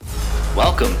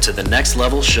Welcome to the Next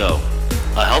Level Show,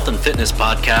 a health and fitness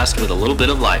podcast with a little bit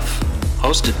of life.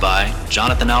 Hosted by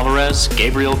Jonathan Alvarez,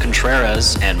 Gabriel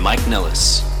Contreras, and Mike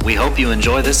Nillis. We hope you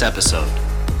enjoy this episode.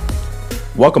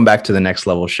 Welcome back to the Next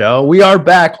Level Show. We are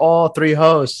back, all three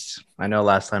hosts. I know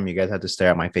last time you guys had to stare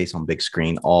at my face on big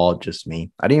screen, all just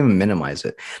me. I didn't even minimize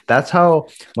it. That's how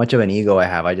much of an ego I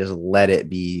have. I just let it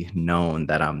be known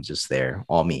that I'm just there,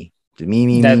 all me.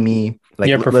 Me. Like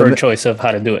your preferred choice of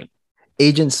how to do it.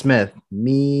 Agent Smith,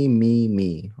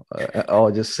 me.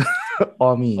 All just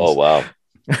all me. Oh wow.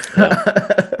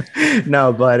 Yeah.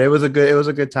 No, but it was a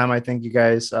good time. I think you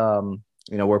guys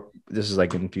this is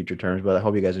like in future terms, but I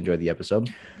hope you guys enjoyed the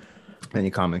episode. Any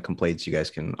comment, complaints, you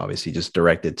guys can obviously just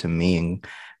direct it to me and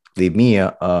leave me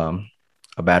a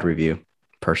bad review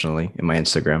personally in my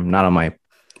Instagram, not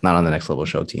on the Next Level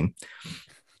Show team.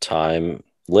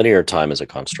 Linear time is a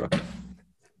construct.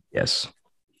 Yes.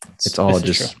 It's all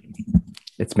just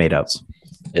it's made up.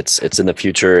 It's in the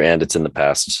future and it's in the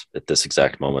past at this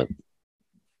exact moment.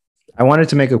 I wanted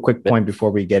to make a quick point before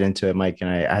we get into it, Mike, and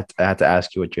I had to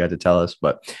ask you what you had to tell us.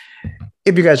 But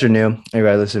if you guys are new, if you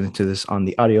guys listening to this on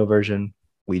the audio version,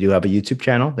 we do have a YouTube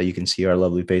channel that you can see our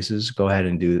lovely faces. Go ahead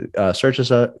and search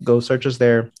us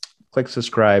there, click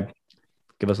subscribe,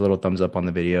 give us a little thumbs up on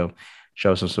the video,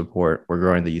 show some support. We're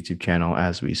growing the YouTube channel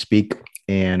as we speak,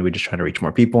 and we're just trying to reach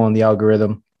more people on the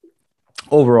algorithm.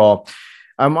 Overall,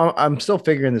 I'm still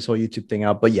figuring this whole YouTube thing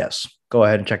out, but yes, go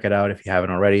ahead and check it out if you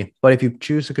haven't already. But if you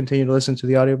choose to continue to listen to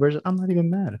the audio version, I'm not even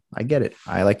mad. I get it.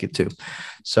 I like it too.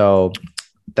 So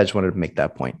I just wanted to make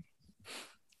that point.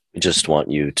 We just want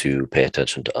you to pay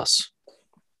attention to us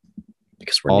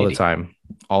because we're all needy.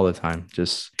 the time.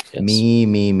 Just yes.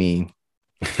 me.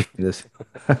 This.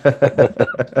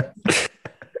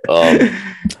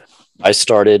 I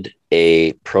started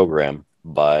a program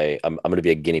I'm going to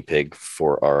be a guinea pig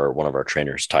for one of our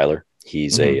trainers, Tyler.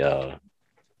 He's a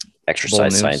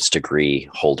exercise science degree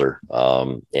holder.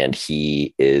 And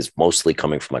he is mostly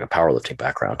coming from like a powerlifting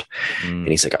background. And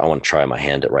he's like, I want to try my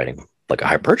hand at writing like a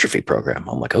hypertrophy program.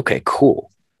 I'm like, okay,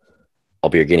 cool.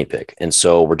 I'll be your guinea pig. And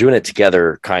so we're doing it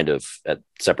together, kind of at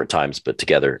separate times, but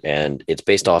together. And it's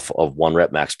based off of 1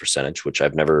 rep max percentage, which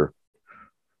I've never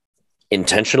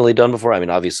intentionally done before. I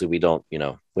mean, obviously we don't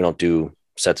do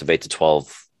sets of 8 to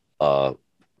 12 at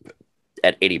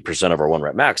 80% of our 1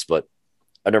 rep max, but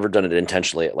I've never done it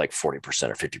intentionally at like 40% or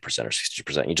 50% or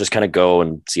 60%. You just kind of go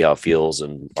and see how it feels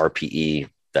and RPE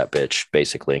that bitch,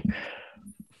 basically.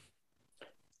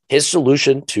 His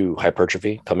solution to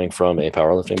hypertrophy, coming from a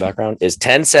powerlifting background, is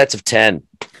 10 sets of 10.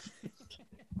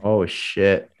 Oh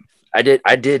shit. I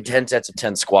did 10 sets of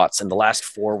 10 squats, and the last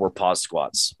 4 were pause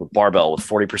squats with barbell with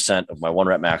 40% of my 1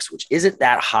 rep max, which isn't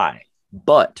that high,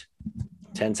 but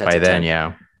 10 sets by of then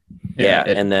 10. Yeah.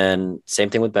 And then same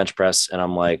thing with bench press. And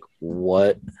I'm like,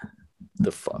 what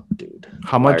the fuck, dude?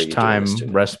 How much time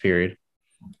rest period?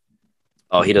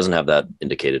 Oh, he doesn't have that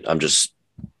indicated. I'm just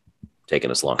taking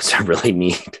as long as I really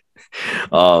need.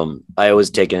 I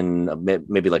was taking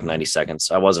maybe like 90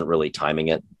 seconds. I wasn't really timing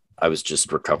it. I was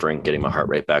just recovering, getting my heart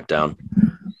rate back down.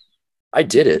 I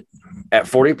did it at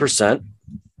 40%.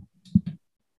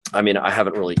 I mean, I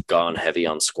haven't really gone heavy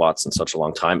on squats in such a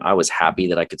long time. I was happy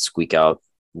that I could squeak out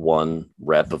 1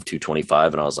 rep of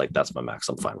 225. And I was like, that's my max.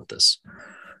 I'm fine with this.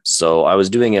 So I was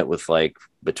doing it with like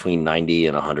between 90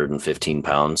 and 115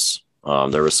 pounds.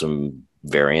 There was some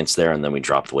variance there. And then we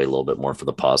dropped away a little bit more for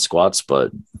the pause squats,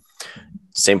 but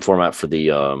same format for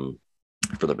the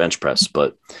bench press.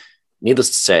 But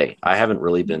needless to say, I haven't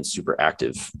really been super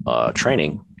active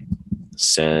training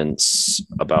since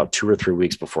about 2 or 3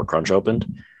 weeks before Crunch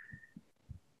opened.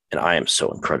 And I am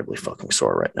so incredibly fucking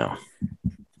sore right now.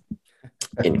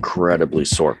 Incredibly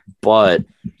sore. But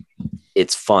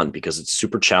it's fun because it's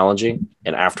super challenging.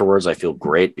 And afterwards, I feel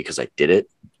great because I did it.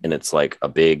 And it's like a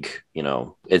big,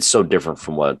 it's so different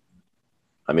from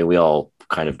we all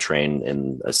kind of train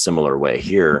in a similar way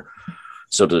here.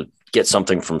 So to get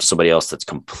something from somebody else that's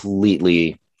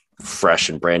completely fresh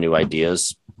and brand new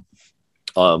ideas,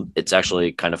 it's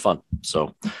actually kind of fun.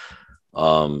 So,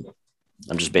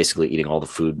 I'm just basically eating all the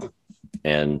food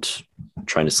and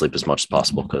trying to sleep as much as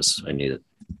possible because I need it.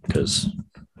 Because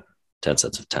 10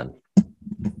 sets of 10.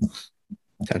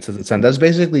 10 sets of 10. That's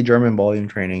basically German volume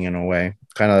training in a way.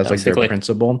 Kind of that's like their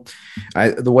principle.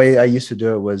 The way I used to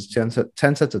do it was 10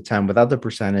 sets of 10 without the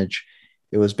percentage.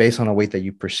 It was based on a weight that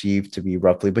you perceive to be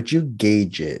roughly, but you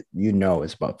gauge it.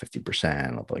 It's about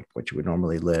 50% of like what you would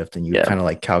normally lift. And you kind of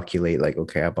like calculate like,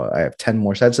 okay, I have 10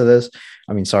 more sets of this.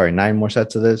 9 more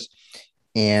sets of this.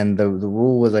 And the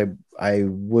rule was I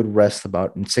would rest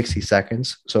about in 60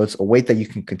 seconds. So it's a weight that you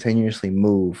can continuously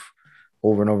move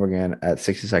over and over again at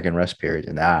 60-second rest periods,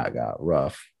 and that got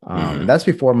rough. And that's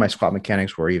before my squat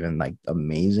mechanics were even like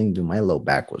amazing. Dude, my low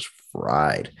back was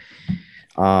fried.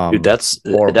 Dude,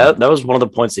 that was one of the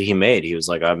points that he made. He was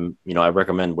like, I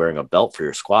recommend wearing a belt for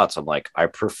your squats. I'm like, I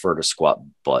prefer to squat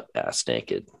butt ass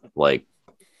naked. Like,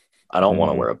 I don't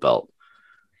want to wear a belt.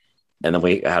 And then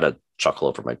we had a chuckle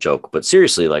over my joke, but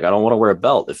seriously, like, I don't want to wear a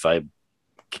belt if I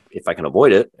can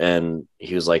avoid it. And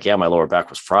he was like, yeah, my lower back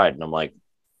was fried. And I'm like,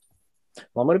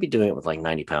 well, I'm going to be doing it with like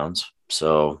 90 pounds.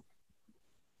 So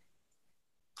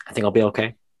I think I'll be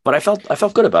okay. But I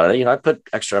felt good about it. You know, I put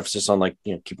extra emphasis on like,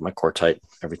 you know, keeping my core tight,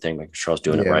 everything, making sure I was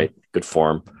doing it right, good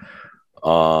form.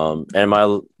 And my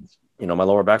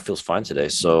lower back feels fine today.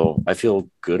 So I feel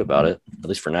good about it, at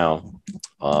least for now.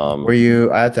 I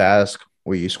had to ask,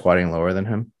 were you squatting lower than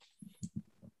him?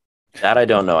 That I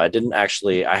don't know. I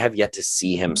have yet to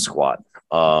see him squat.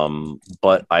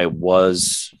 But I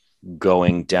was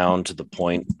going down to the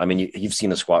point. I mean, you've seen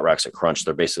the squat racks at Crunch.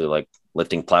 They're basically like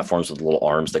lifting platforms with little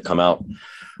arms that come out.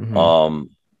 Mm-hmm.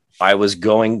 I was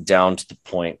going down to the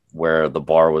point where the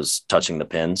bar was touching the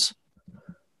pins,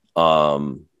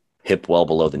 hip well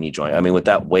below the knee joint. I mean, with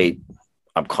that weight,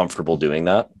 I'm comfortable doing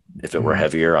that. If it were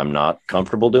heavier, I'm not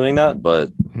comfortable doing that, but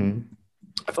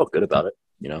I felt good about it,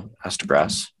 you know, ass to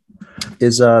grass.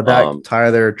 Is that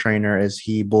Tyler trainer, is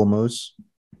he Bull Moose?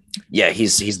 Yeah,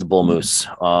 he's the Bull Moose.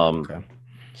 Okay.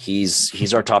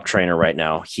 He's our top trainer right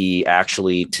now. He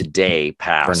actually today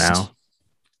passed. For now.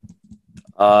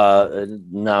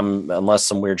 Unless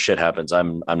some weird shit happens,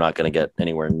 I'm not going to get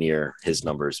anywhere near his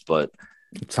numbers. But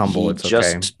it's humble. It's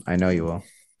okay. I know you will.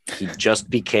 He just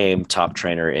became top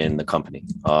trainer in the company.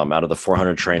 Out of the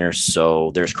 400 trainers,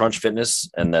 so there's Crunch Fitness,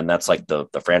 and then that's like the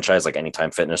franchise, like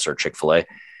Anytime Fitness or Chick-fil-A.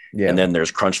 Yeah. And then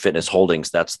there's Crunch Fitness Holdings.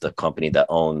 That's the company that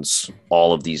owns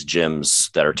all of these gyms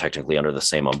that are technically under the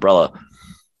same umbrella.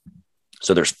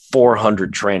 So there's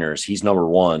 400 trainers. He's number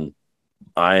one.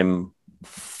 I'm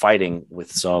fighting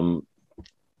with some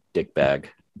dickbag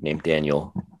named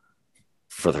Daniel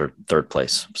for the third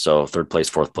place. So third place,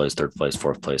 fourth place, third place,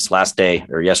 fourth place.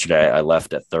 Yesterday, I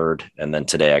left at third, and then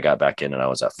today I got back in and I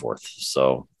was at fourth.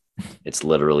 So it's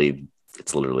literally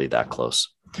that close.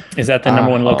 Is that the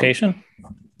number one location?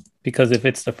 Because if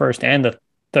it's the first and the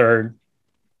third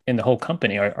in the whole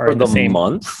company are in the same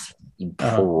month,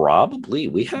 probably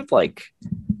we have like,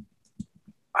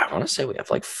 I want to say we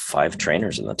have like 5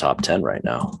 trainers in the top 10 right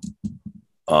now.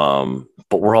 But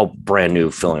we're all brand new,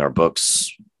 filling our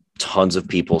books. Tons of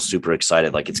people super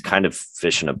excited. Like, it's kind of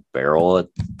fish in a barrel at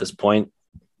this point.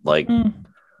 Like a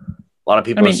lot of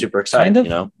people are super excited, kind of,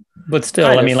 you know. But still,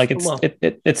 I mean, like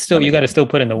it's still, you got to still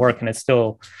put in the work, and it's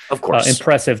still, of course,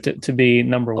 impressive to be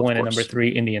number one and number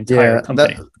 3 in the entire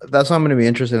company. That's why I'm going to be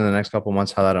interested in the next couple of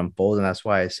months how that unfolds, and that's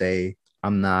why I say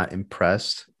I'm not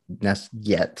impressed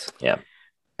yet. Yeah,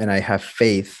 and I have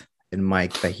faith in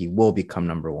Mike that he will become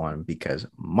number one, because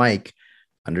Mike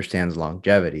understands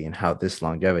longevity and how this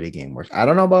longevity game works. I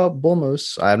don't know about Bull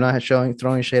Moose. I'm not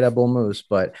throwing shade at Bull Moose,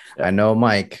 but I know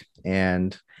Mike,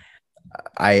 and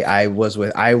I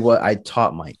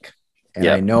taught Mike, and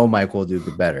I know Mike will do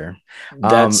the better.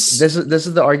 This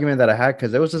is the argument that I had,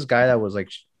 because there was this guy that was like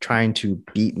trying to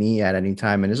beat me at any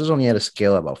time, and this was only at a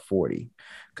scale of about 40,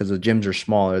 because the gyms are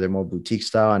smaller, they're more boutique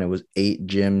style, and it was 8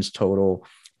 gyms total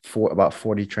for about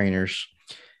 40 trainers.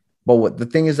 But the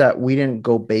thing is that we didn't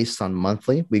go based on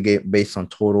monthly, we gave based on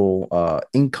total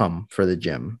income for the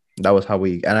gym. That was how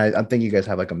and I think you guys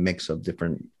have like a mix of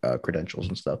different credentials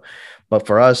and stuff. But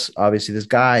for us, obviously, this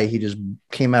guy, he just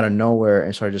came out of nowhere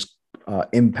and started just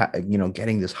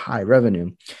getting this high revenue.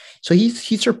 So he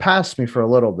surpassed me for a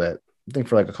little bit, I think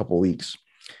for like a couple of weeks.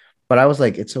 But I was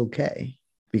like, it's okay,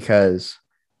 because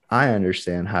I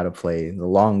understand how to play the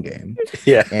long game.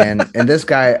 Yeah. And this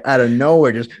guy out of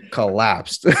nowhere just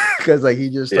collapsed, because like he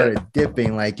just started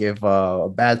dipping, like if a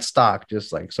bad stock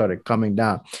just like started coming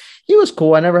down. He was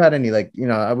cool. I never had any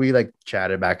we like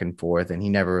chatted back and forth, and he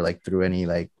never like threw any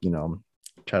try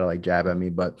to like jab at me.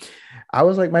 But I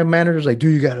was like, my manager's like,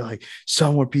 dude, you gotta like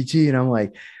sell more PT. And I'm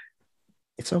like,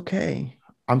 it's okay.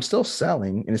 I'm still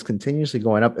selling, and it's continuously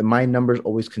going up. And my numbers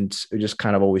always just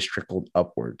kind of always trickled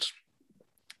upwards.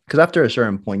 Because after a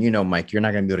certain point, Mike, you're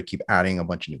not going to be able to keep adding a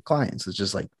bunch of new clients. It's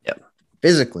just like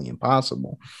physically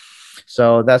impossible.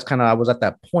 So that's kind of, I was at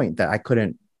that point that I could,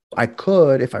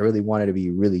 if I really wanted to be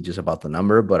really just about the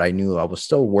number, but I knew I was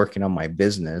still working on my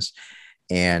business.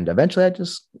 And eventually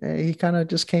he kind of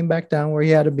just came back down where he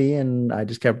had to be. And I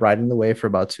just kept riding the wave for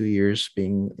about 2 years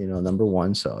being, number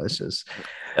one. So it's just,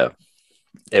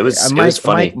 it was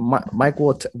funny. Mike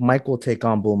will take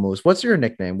on Bull Moose. What's your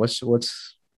nickname? What's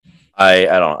I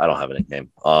don't have a nickname.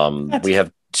 We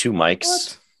have 2 mics,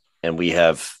 What? and we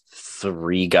have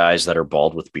 3 guys that are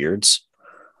bald with beards.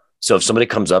 So if somebody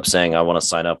comes up saying, I want to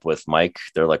sign up with Mike,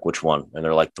 they're like, which one? And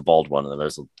they're like, the bald one. And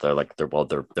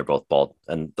they're both bald.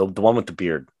 And the one with the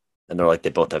beard. And they're like, they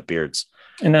both have beards.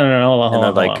 No, hold And they're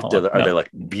on, like, are they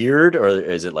like beard or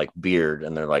is it like beard?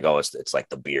 And they're like, oh, it's like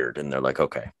the beard. And they're like,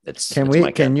 okay,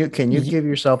 Can you give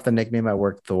yourself the nickname at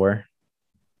work, Thor?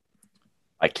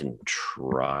 I can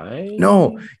try.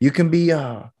 No, you can be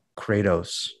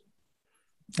Kratos,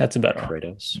 That's a better one.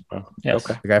 Kratos. Oh, Yes.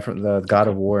 okay. the guy from the God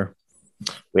of War.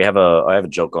 I have a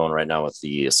joke going right now with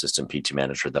the assistant PT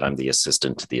manager that I'm the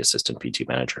assistant to the assistant PT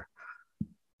manager.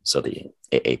 So the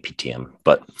AAPTM,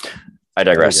 but I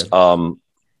digress.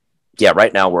 Yeah,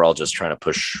 right now we're all just trying to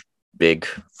push big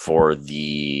for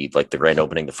the grand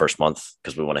opening the first month,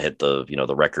 because we want to hit the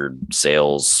record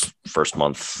sales first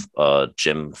month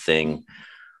gym thing.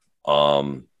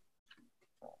 And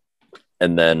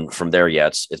then from there,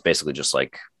 it's basically just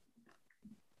like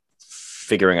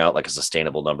figuring out like a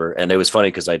sustainable number. And it was funny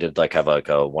because I did have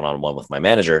a one-on-one with my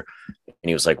manager, and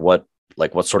he was like, what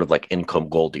sort of like income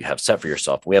goal do you have set for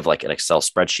yourself? We have like an Excel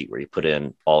spreadsheet where you put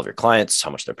in all of your clients,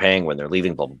 how much they're paying, when they're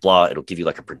leaving, blah, blah, blah. It'll give you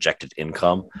like a projected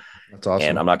income. That's awesome.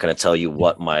 And I'm not going to tell you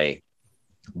what my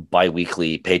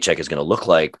biweekly paycheck is going to look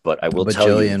like, but I will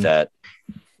tell you that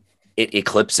it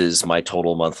eclipses my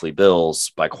total monthly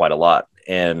bills by quite a lot.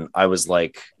 And I was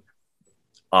like,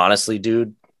 honestly,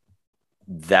 dude,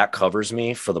 that covers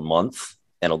me for the month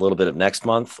and a little bit of next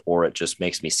month, or it just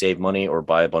makes me save money or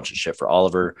buy a bunch of shit for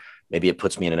Oliver. Maybe it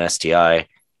puts me in an STI.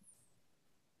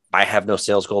 I have no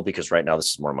sales goal because right now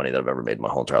this is more money than I've ever made in my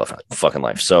whole entire fucking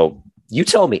life. So you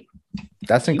tell me.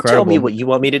 That's incredible. You tell me what you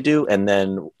want me to do, and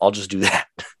then I'll just do that.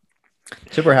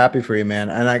 Super happy for you, man.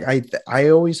 And I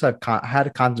always had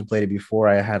contemplated before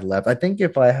I had left. I think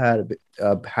if I had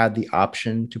had the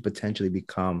option to potentially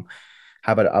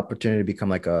have an opportunity to become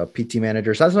like a PT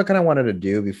manager. So that's what I kind of wanted to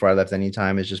do before I left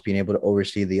Anytime, is just being able to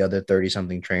oversee the other 30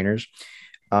 something trainers.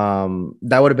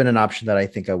 That would have been an option that I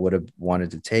think I would have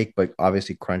wanted to take, but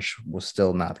obviously Crunch was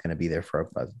still not going to be there for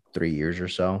about 3 years or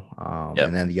so.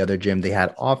 And then the other gym, they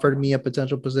had offered me a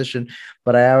potential position,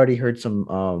 but I already heard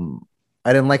some,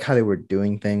 I didn't like how they were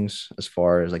doing things as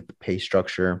far as like the pay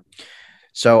structure.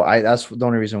 So that's the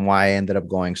only reason why I ended up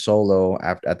going solo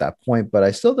at that point. But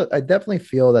I definitely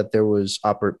feel that there was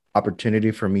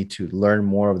opportunity for me to learn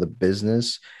more of the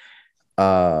business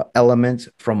element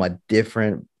from a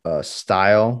different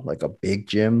style, like a big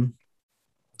gym.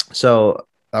 So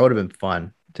that would have been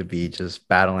fun to be just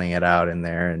battling it out in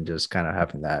there and just kind of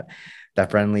having that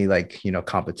friendly,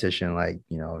 competition,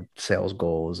 sales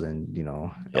goals and,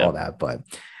 all that. But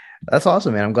that's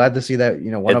awesome, man. I'm glad to see that,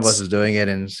 one of us is doing it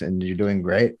and you're doing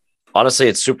great. Honestly,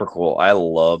 it's super cool. I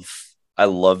love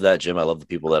that gym. I love the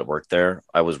people that work there.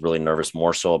 I was really nervous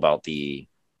more so about the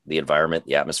environment,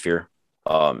 the atmosphere.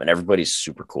 And everybody's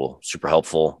super cool, super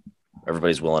helpful.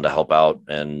 Everybody's willing to help out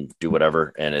and do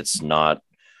whatever. And it's not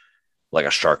like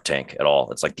a Shark Tank at all.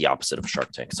 It's like the opposite of a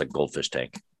Shark Tank. It's like Goldfish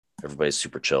Tank. Everybody's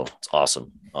super chill. It's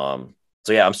awesome.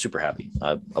 So yeah, I'm super happy.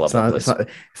 I love that place.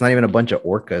 It's not even a bunch of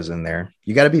orcas in there.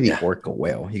 You got to be the orca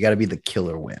whale. You got to be the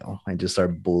killer whale and just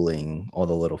start bullying all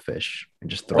the little fish and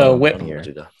just throw them in here.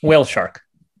 Whale shark.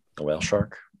 A whale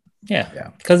shark. Yeah.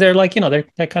 Because they're like,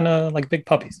 they're kind of like big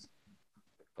puppies.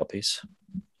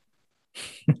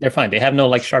 They're fine. They have no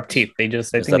like sharp teeth. They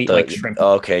just eat like shrimp.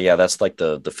 Oh, okay, yeah, that's like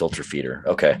the filter feeder.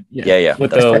 Okay, yeah.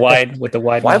 With the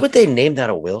wide. Why would they name that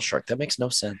a whale shark? That makes no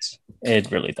sense. It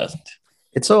really doesn't.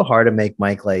 It's so hard to make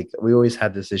Mike we always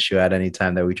had this issue at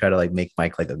Anytime that we try to make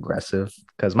Mike aggressive,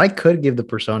 because Mike could give the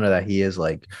persona that he is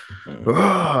but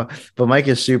Mike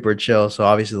is super chill. So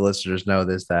obviously the listeners know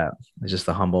this, that it's just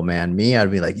a humble man. Me, I'd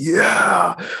be like,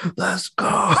 yeah, let's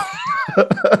go.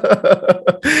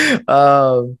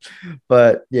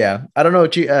 But yeah, I don't know.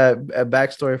 A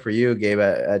backstory for you, Gabe,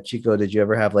 at Chico, did you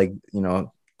ever have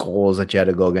goals that you had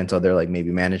to go against other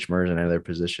maybe managers and other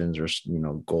positions, or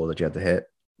goals that you had to hit?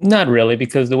 Not really,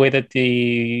 because the way that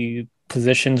the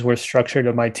positions were structured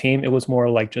of my team, it was more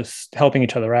like just helping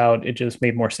each other out. It just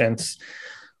made more sense.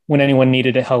 When anyone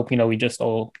needed to help, we just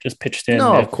all pitched in.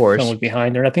 No, of course. Someone was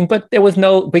behind or nothing, but there was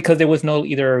no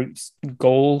either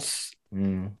goals,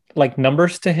 like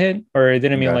numbers to hit, or it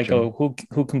didn't mean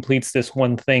who completes this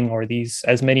one thing or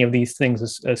as many of these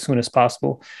things as soon as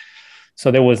possible. So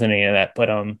there wasn't any of that. But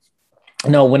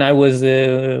no, when I used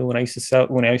to sell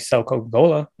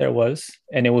Coca-Cola, there was,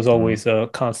 and it was always a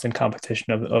constant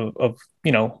competition of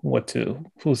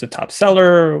who's the top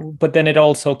seller. But then it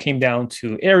also came down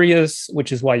to areas,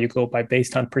 which is why you go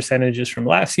based on percentages from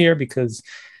last year, because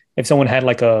if someone had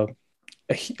a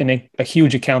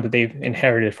huge account that they've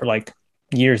inherited for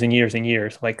years and years and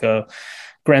years, like a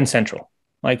Grand Central.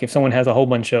 Like if someone has a whole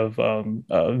bunch of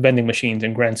vending machines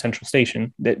in Grand Central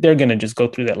Station, they're going to just go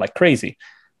through that like crazy.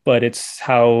 But it's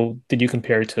how did you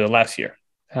compare to last year?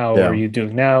 How are you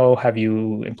doing now? Have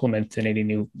you implemented any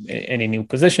new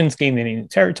positions, gained any new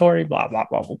territory? Blah blah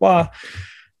blah blah blah,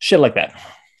 shit like that.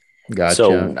 Gotcha.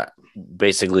 So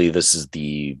basically, this is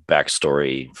the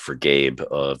backstory for Gabe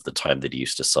of the time that he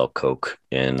used to sell Coke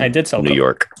in New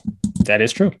York. That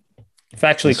is true. It's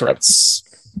actually correct.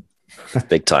 That's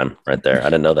big time right there. I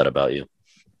didn't know that about you.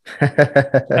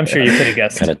 I'm sure you could have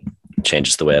guessed. Kind of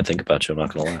changes the way I think about you. I'm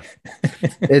not gonna lie.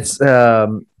 It's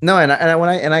no, and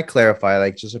I clarify,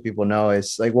 like, just so people know,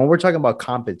 it's like when we're talking about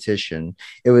competition,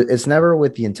 it's never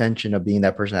with the intention of being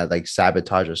that person that like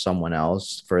sabotages someone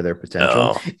else for their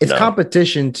potential. It's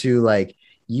competition to like,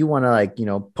 you want to like, you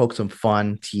know, poke some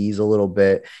fun, tease a little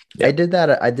bit. Yep.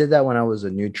 I did that when I was a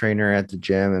new trainer at the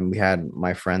gym, and we had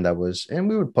my friend and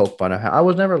we would poke fun at him. I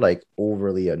was never like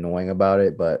overly annoying about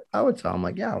it, but I would tell him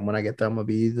like, yeah, when I get there, I'm gonna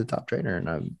be the top trainer, and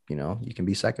I'm, you know, you can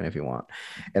be second if you want.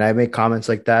 And I make comments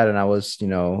like that, and I was, you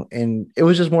know, and it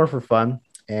was just more for fun.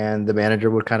 And the manager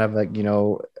would kind of like, you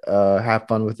know, have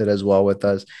fun with it as well with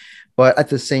us. But at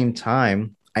the same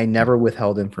time, I never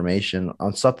withheld information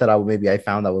on stuff that I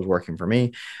found that was working for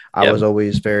me. I was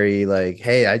always very like,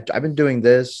 hey, I've been doing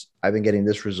this. I've been getting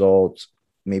this result.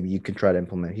 Maybe you can try to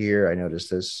implement here. I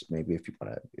noticed this. Maybe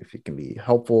if it can be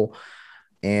helpful.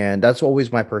 And that's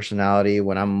always my personality.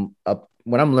 When I'm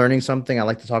learning something, I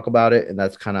like to talk about it. And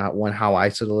that's kind of how I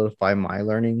solidify my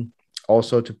learning.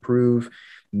 Also to prove,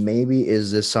 maybe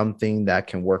is this something that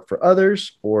can work for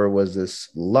others, or was this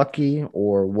lucky,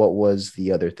 or what was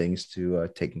the other things to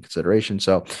take in consideration?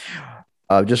 So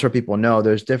just so people know,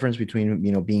 there's difference between,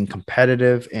 you know, being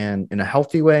competitive and in a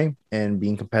healthy way, and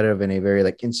being competitive in a very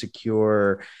like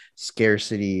insecure,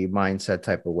 scarcity mindset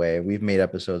type of way. We've made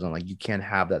episodes on like, you can't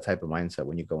have that type of mindset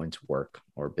when you go into work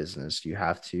or business. You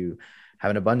have to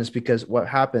have an abundance, because what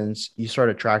happens, you start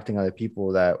attracting other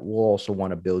people that will also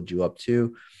want to build you up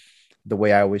too. The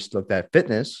way I always looked at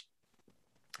fitness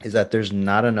is that there's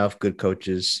not enough good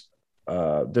coaches.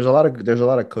 There's a lot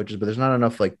of coaches, but there's not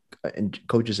enough like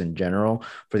coaches in general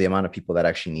for the amount of people that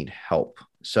actually need help.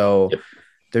 So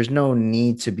there's no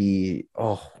need to be,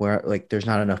 there's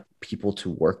not enough people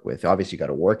to work with. Obviously, you got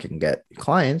to work and get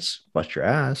clients, bust your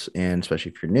ass. And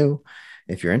especially if you're new,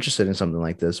 if you're interested in something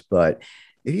like this, but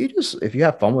if you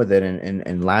have fun with it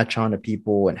and latch on to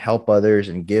people and help others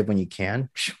and give when you can,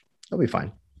 you'll be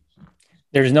fine.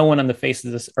 There's no one on the face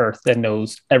of this earth that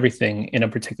knows everything in a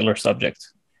particular subject.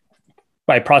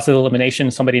 By process of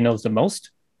elimination, somebody knows the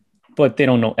most, but they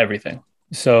don't know everything.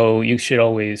 So you should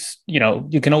always, you know,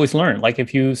 you can always learn. Like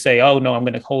if you say, oh no, I'm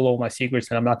going to hold all my secrets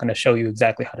and I'm not going to show you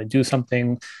exactly how to do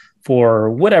something for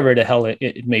whatever the hell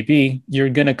it may be, you're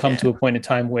going to come to a point in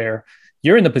time where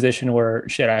you're in the position where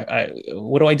shit,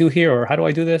 what do I do here? Or how do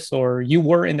I do this? Or you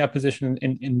were in that position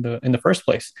in the first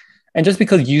place. And just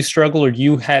because you struggle or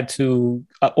you had to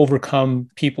overcome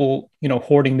people, you know,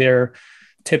 hoarding their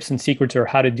tips and secrets or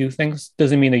how to do things,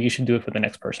 doesn't mean that you should do it for the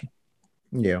next person.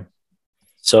 Yeah.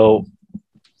 So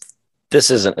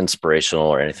this isn't inspirational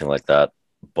or anything like that,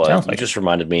 but you just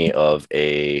reminded me of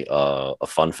a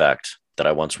fun fact that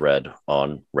I once read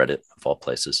on Reddit, of all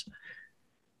places.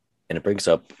 And it brings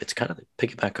up, it's kind of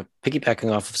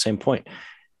piggybacking off of the same point.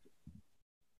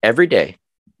 Every day,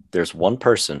 there's one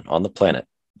person on the planet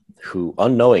who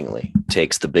unknowingly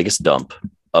takes the biggest dump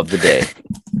of the day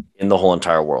in the whole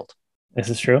entire world. This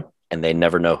is true. And they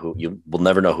never know you will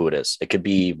never know who it is. It could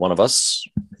be one of us.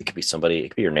 It could be somebody. It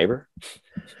could be your neighbor.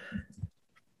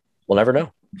 We'll never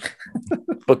know.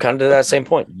 But kind of to that same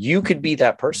point, you could be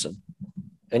that person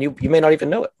and you may not even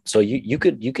know it. So you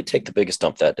could take the biggest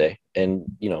dump that day. And,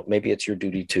 you know, maybe it's your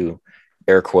duty to,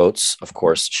 air quotes, of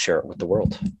course, share it with the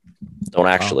world. Don't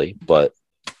actually, but.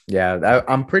 Yeah,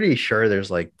 I'm pretty sure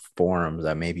there's like forums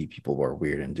that maybe people were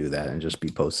weird and do that and just be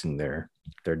posting their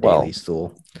daily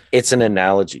stool. It's an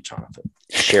analogy, Jonathan.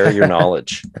 Share your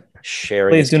knowledge.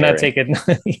 Sharing. Please do not take it.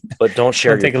 But don't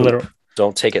share your poop.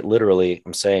 Don't take it literally.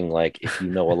 I'm saying, like, if you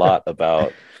know a lot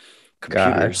about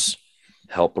computers,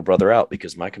 help a brother out,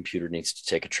 because my computer needs to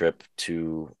take a trip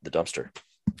to the dumpster.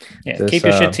 Yeah, keep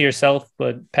your shit to yourself,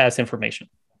 but pass information.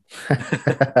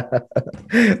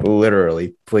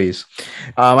 Literally, please.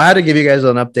 I had to give you guys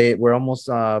an update. We're almost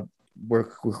we're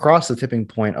across the tipping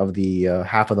point of the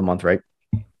half of the month, right?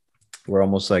 We're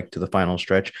almost like to the final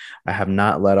stretch. I have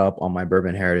not let up on my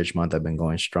Bourbon Heritage Month. I've been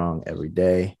going strong every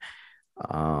day.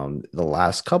 The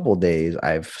last couple of days,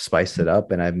 I've spiced it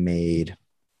up and I've made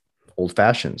Old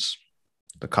Fashions,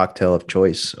 the cocktail of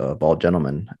choice of all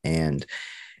gentlemen. And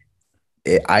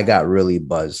I got really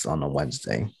buzzed on a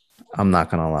Wednesday. I'm not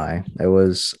gonna lie. I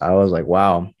was like,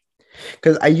 wow,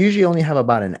 because I usually only have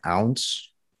about an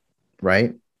ounce,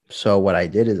 right? So what I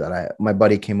did is that my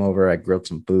buddy came over, I grilled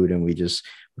some food, and we just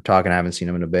were talking. I haven't seen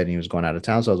him in a bit, and he was going out of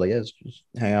town, so I was like, yeah, let's just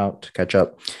hang out to catch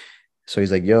up. So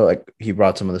he's like, yo, like he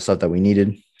brought some of the stuff that we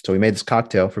needed. So we made this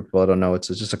cocktail. For people that don't know, it's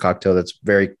just a cocktail that's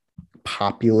very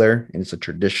popular, and it's a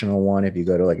traditional one. If you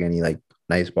go to like any like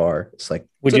nice bar, it's like.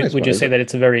 Would you say that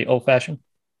it's a very old fashioned?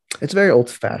 It's very old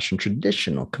fashioned,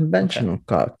 traditional, conventional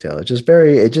cocktail.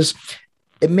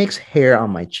 It makes hair on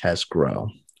my chest grow.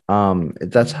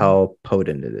 That's how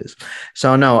potent it is.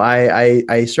 So no,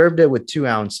 I served it with 2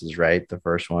 ounces, right? The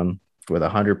first one with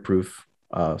 100 proof,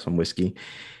 some whiskey.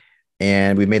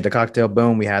 And we made the cocktail.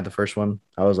 Boom, we had the first one.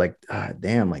 I was like,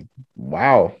 damn, like,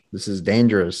 wow, this is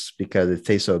dangerous because it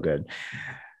tastes so good.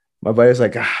 My buddy was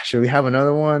like, should we have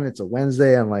another one? It's a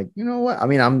Wednesday. I'm like, you know what? I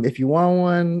mean, if you want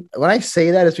one, when I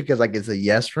say that, it's because like it's a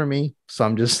yes for me. So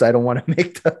I don't want to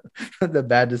make the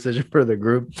bad decision for the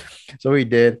group. So we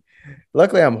did.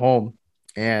 Luckily, I'm home.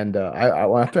 And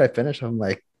after I finished, I'm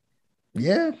like,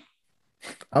 yeah,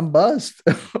 I'm buzzed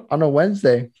on a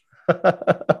Wednesday.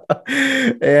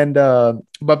 And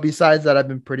but besides that, I've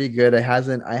been pretty good. I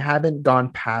haven't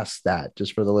gone past that,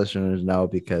 just for the listeners know,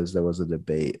 because there was a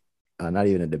debate. Not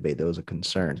even a debate. There was a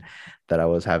concern that I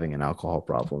was having an alcohol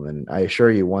problem. And I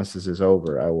assure you, once this is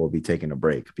over, I will be taking a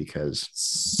break because.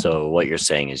 So what you're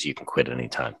saying is you can quit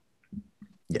anytime.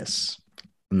 Yes.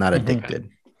 I'm not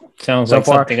addicted. Sounds like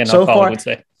something an alcoholic would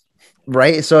say.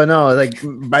 Right. So no, like,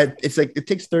 it's like it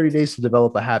takes 30 days to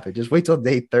develop a habit. Just wait till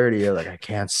day 30. You're like, I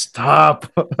can't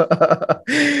stop. Do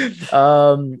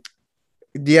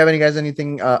you have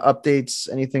anything updates,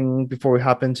 anything before we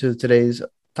hop into today's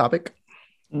topic?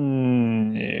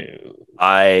 No.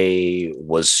 I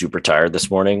was super tired this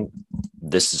morning.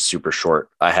 This is super short.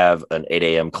 I have an 8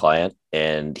 a.m. client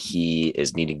and he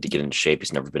is needing to get into shape.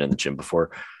 He's never been in the gym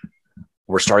before.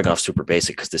 We're starting off super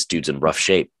basic because this dude's in rough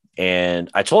shape. And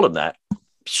I told him that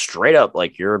straight up,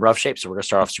 like, you're in rough shape. So we're going to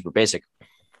start off super basic.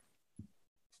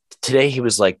 Today, he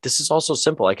was like, this is also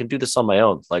simple. I can do this on my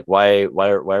own. Like, why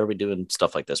are we doing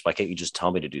stuff like this? Why can't you just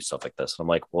tell me to do stuff like this? I'm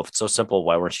like, well, if it's so simple,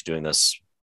 why weren't you doing this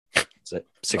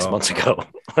 6 months ago?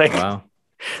 Like, wow.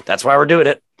 That's why we're doing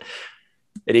it.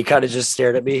 And he kind of just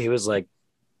stared at me. He was like,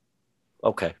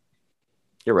 okay,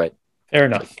 you're right. Fair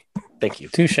enough. Like, thank you.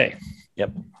 Touche.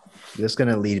 Yep. This is going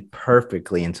to lead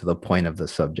perfectly into the point of the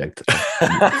subject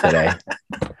today.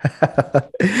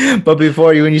 But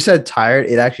when you said tired,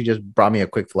 it actually just brought me a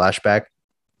quick flashback.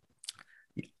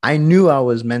 I knew I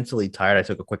was mentally tired. I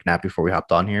took a quick nap before we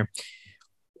hopped on here.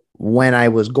 When I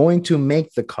was going to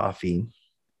make the coffee,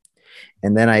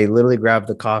 and then I literally grabbed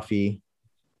the coffee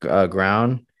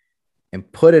ground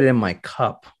and put it in my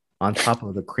cup on top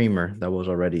of the creamer that was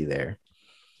already there.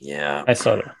 Yeah. I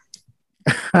saw that.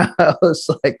 I was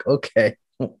like, okay,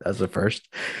 that's the first.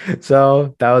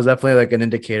 So that was definitely like an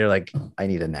indicator, like, I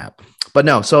need a nap. But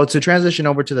no, so to transition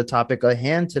over to the topic at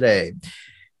hand today,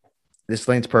 this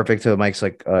links perfect to Mike's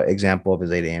like example of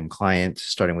his 8 a.m. client,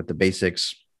 starting with the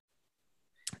basics.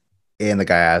 And the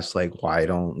guy asked, like, why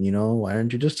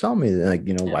didn't you just tell me? Like,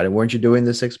 why weren't you doing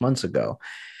this 6 months ago?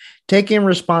 Taking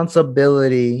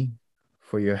responsibility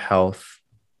for your health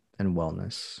and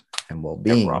wellness and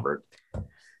well-being. Yeah, Robert.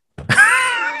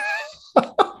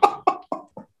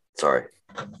 Sorry.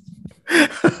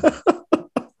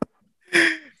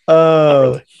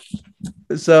 Really.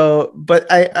 So,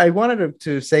 but I wanted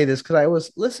to say this because I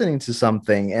was listening to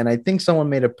something and I think someone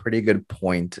made a pretty good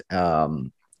point.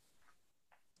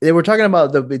 They were talking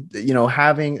about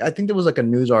having, I think there was like a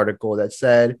news article that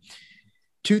said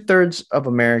 2/3 of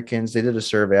Americans, they did a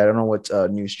survey. I don't know what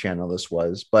news channel this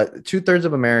was, but 2/3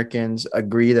 of Americans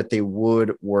agree that they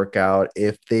would work out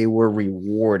if they were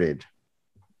rewarded.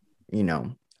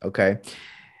 Okay.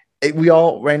 We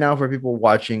all, right now, for people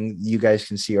watching, you guys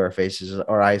can see our faces,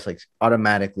 our eyes, like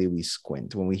automatically we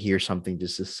squint when we hear something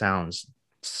just sounds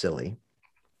silly.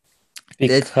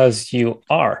 Because you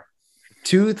are.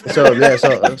 So 2/3.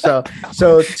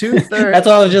 That's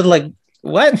why I was just like,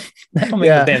 what? That don't make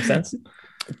no damn sense.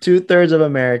 2/3 of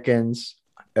Americans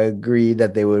agree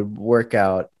that they would work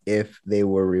out if they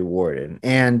were rewarded,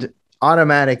 and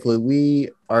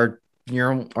automatically our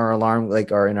alarm,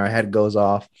 like, in our head goes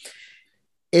off.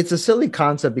 It's a silly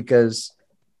concept because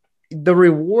the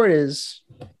reward is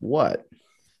what?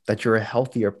 That you're a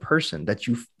healthier person, that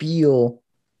you feel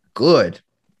good,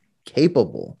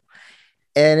 capable.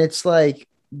 And it's like,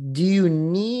 do you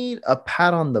need a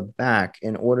pat on the back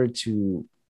in order to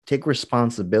take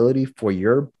responsibility for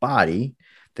your body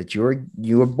that you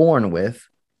were born with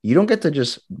You don't get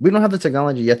to we don't have the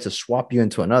technology yet to swap you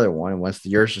into another one once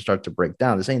yours start to break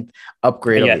down. This ain't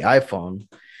upgrade of the iPhone.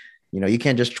 You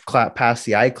can't just pass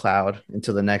the iCloud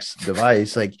into the next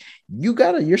device. Like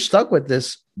you're stuck with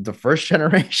the first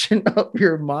generation of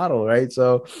your model, right?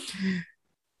 So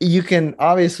you can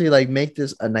obviously like make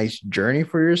this a nice journey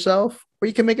for yourself, or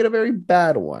you can make it a very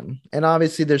bad one. And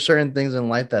obviously there's certain things in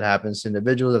life that happens to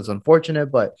individuals that's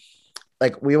unfortunate, but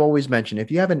like we always mention,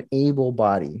 if you have an able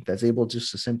body that's able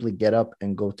just to simply get up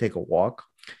and go take a walk,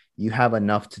 you have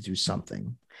enough to do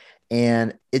something.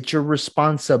 And it's your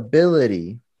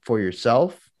responsibility for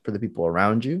yourself, for the people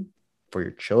around you, for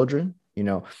your children.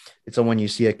 It's when you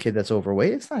see a kid that's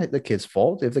overweight, it's not the kid's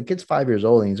fault. If the kid's 5 years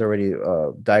old and he's already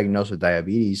diagnosed with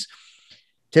diabetes,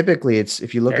 typically it's,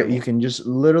 if you look at, you can just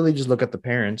literally just look at the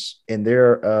parents and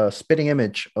their spitting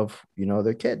image of,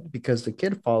 their kid, because the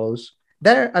kid follows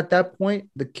there. At that point,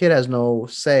 the kid has no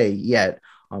say yet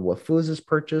on what foods is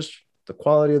purchased, the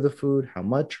quality of the food, how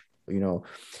much,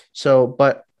 So,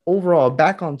 but overall,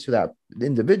 back onto that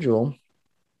individual,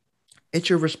 it's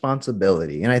your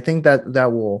responsibility. And I think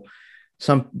that will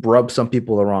rub some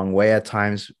people the wrong way at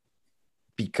times,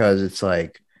 because it's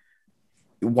like,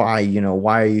 why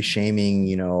are you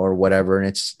shaming, or whatever. And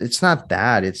it's not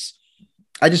that.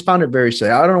 I just found it very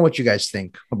silly. I don't know what you guys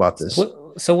think about this.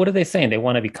 So what are they saying? They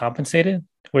want to be compensated?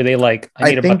 Were they like, I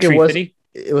need about $350?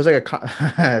 It was like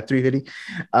a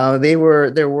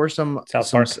 350. There were some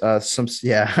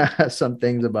some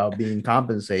things about being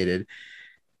compensated,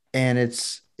 and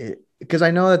because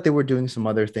I know that they were doing some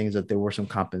other things, that there were some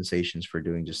compensations for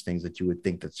doing just things that you would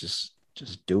think that's just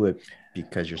do it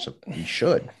because you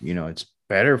should, it's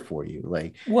better for you.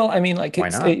 Like, well, I mean, like,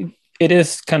 it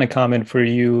is kind of common for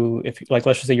you, if like,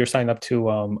 let's just say you're signed up to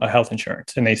a health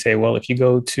insurance, and they say, well, if you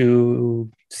go to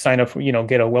sign up for,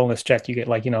 get a wellness check, you get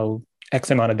like, X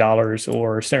amount of dollars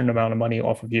or a certain amount of money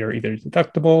off of your either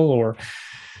deductible or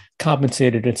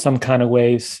compensated in some kind of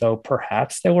ways. So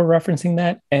perhaps they were referencing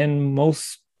that. And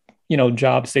most,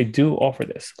 jobs, they do offer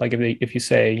this. Like if you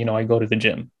say, I go to the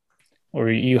gym, or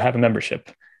you have a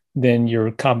membership, then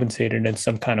you're compensated in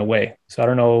some kind of way. So I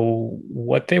don't know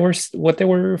what they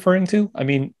were referring to. I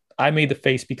mean, I made the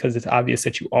face because it's obvious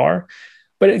that you are.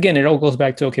 But again, it all goes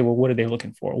back to, okay, well, what are they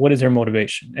looking for? What is their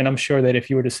motivation? And I'm sure that if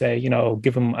you were to say,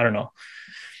 give them, I don't know,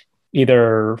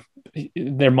 either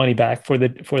their money back for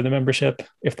the membership,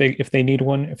 if they need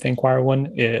one, if they inquire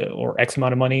one, or X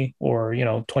amount of money, or,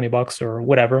 $20 or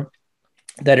whatever,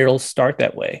 that it'll start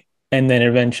that way. And then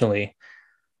eventually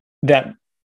that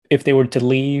if they were to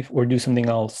leave or do something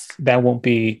else, that won't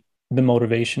be the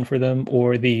motivation for them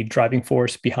or the driving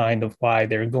force behind of why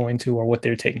they're going to, or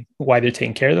why they're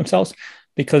taking care of themselves,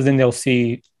 because then they'll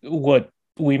see what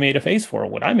we made a face for,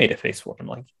 what I made a face for. I'm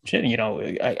like, shit,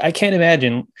 I can't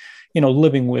imagine,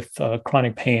 living with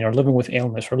chronic pain, or living with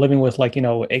illness, or living with like,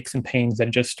 aches and pains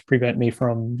that just prevent me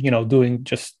from, doing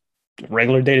just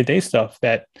regular day-to-day stuff,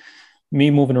 that me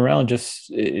moving around just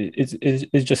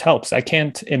it just helps. I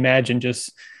can't imagine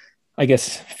just, I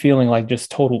guess, feeling like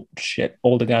just total shit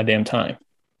all the goddamn time.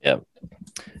 Yeah,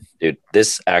 dude,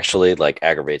 this actually like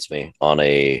aggravates me on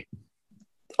a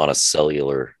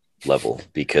cellular level,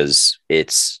 because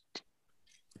it's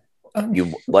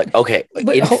you like, okay,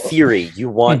 in theory, you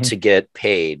want to get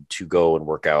paid to go and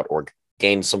work out or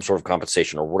gain some sort of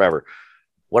compensation or whatever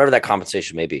that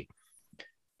compensation may be.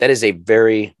 That is a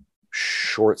very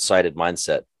short-sighted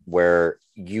mindset, where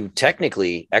you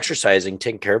technically exercising,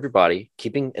 taking care of your body,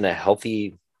 keeping in a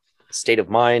healthy state of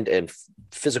mind and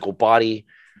physical body,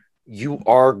 you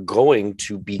are going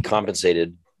to be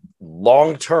compensated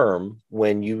long term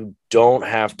when you don't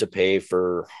have to pay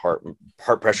for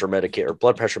heart pressure medication or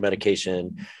blood pressure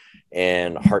medication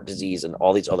and heart disease and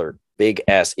all these other big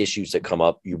ass issues that come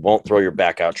up. You won't throw your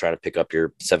back out trying to pick up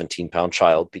your 17-pound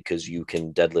child because you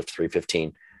can deadlift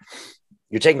 315.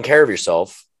 You're taking care of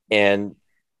yourself, and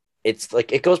it's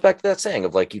like, it goes back to that saying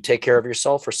of like, you take care of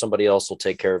yourself or somebody else will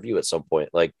take care of you at some point.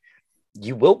 Like,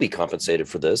 you will be compensated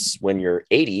for this when you're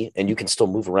 80 and you can still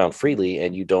move around freely,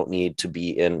 and you don't need to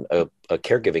be in a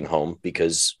caregiving home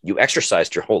because you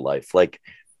exercised your whole life. Like,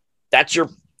 that's your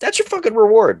fucking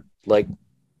reward. Like,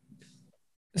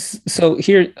 so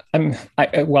here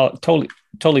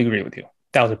totally agree with you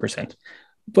 1,000%.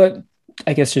 But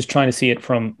I guess just trying to see it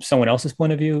from someone else's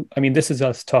point of view. I mean, this is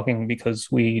us talking because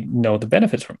we know the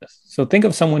benefits from this. So think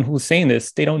of someone who's saying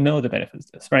this, they don't know the benefits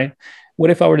of this, right? What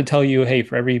if I were to tell you, hey,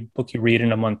 for every book you read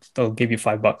in a month, they'll give you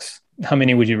 $5. How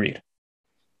many would you read?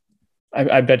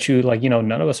 I bet you, like, none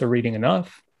of us are reading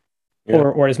enough,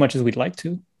 or as much as we'd like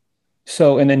to.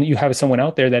 So, and then you have someone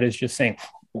out there that is just saying,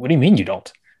 what do you mean you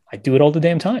don't? I do it all the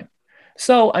damn time.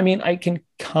 So, I mean, I can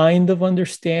kind of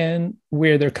understand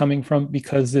where they're coming from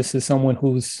because this is someone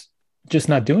who's just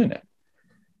not doing it.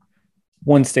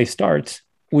 Once they start,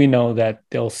 we know that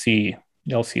they'll see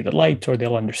the light, or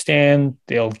they'll understand,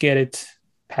 they'll get it,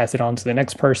 pass it on to the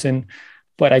next person.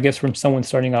 But I guess from someone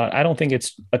starting out, I don't think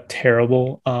it's a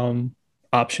terrible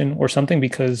option or something,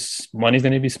 because money's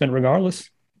going to be spent regardless,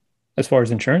 as far as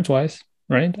insurance wise,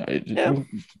 right? Yeah,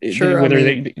 sure.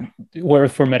 Whether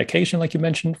for medication, like you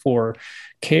mentioned, for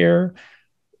care.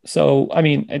 So I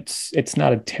mean, it's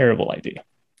not a terrible idea.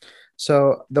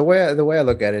 So the way I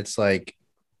look at it, it's like,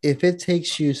 if it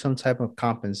takes you some type of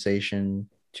compensation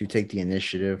to take the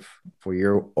initiative for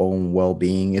your own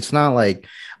well-being, it's not like,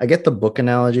 I get the book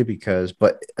analogy,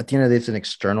 but at the end of the day, it's an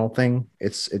external thing.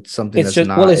 It's something It's that's just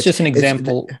not. well, it's just an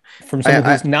example from someone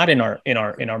who's not in our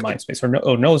mind space,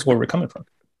 or knows where we're coming from.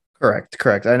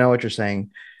 Correct. I know what you're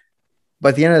saying. But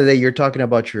at the end of the day, you're talking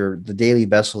about the daily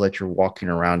vessel that you're walking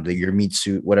around, your meat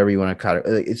suit, whatever you want to call it.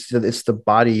 It's the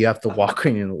body you have to walk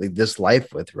in this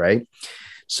life with, right?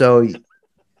 So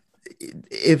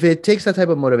if it takes that type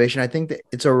of motivation, I think that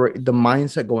it's already, the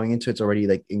mindset going into it's already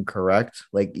like incorrect.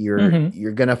 Like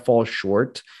you're gonna fall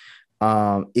short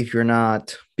if you're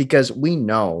not, because we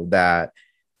know that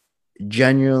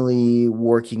genuinely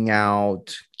working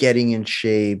out, getting in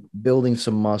shape, building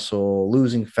some muscle,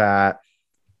 losing fat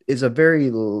is a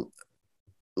very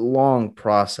long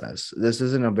process. This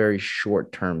isn't a very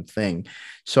short term thing.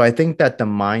 So I think that the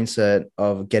mindset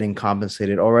of getting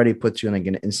compensated already puts you in like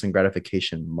an instant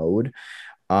gratification mode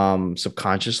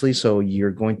subconsciously. So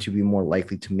you're going to be more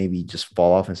likely to maybe just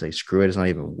fall off and say, screw it, it's not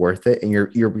even worth it. And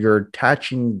you're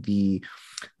attaching the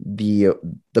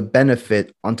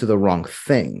benefit onto the wrong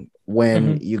thing.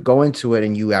 When you go into it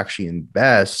and you actually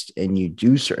invest and you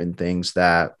do certain things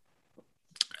that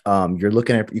you're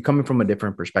coming from a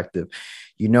different perspective.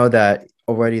 You know that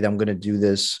already that I'm going to do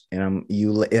this, and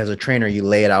you as a trainer, you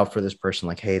lay it out for this person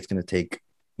like, hey, it's going to take,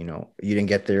 you didn't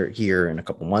get here in a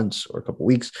couple months or a couple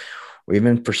weeks, or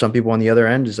even for some people on the other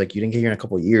end is like, you didn't get here in a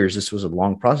couple of years. This was a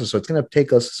long process. So it's going to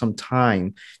take us some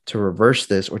time to reverse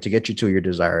this or to get you to your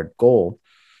desired goal.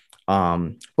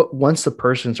 But once the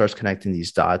person starts connecting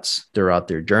these dots throughout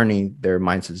their journey, their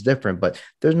mindset's different, but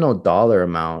there's no dollar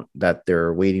amount that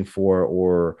they're waiting for,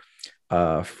 or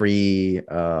free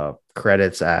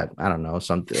credits at, I don't know,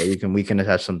 something. We can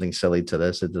attach something silly to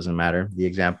this. It doesn't matter the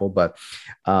example, but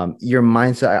your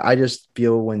mindset, I just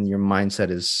feel when your mindset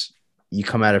is, you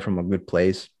come at it from a good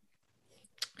place.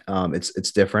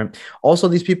 It's different. Also,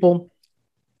 these people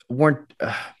weren't,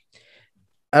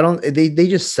 they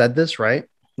just said this, right?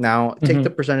 Now, take the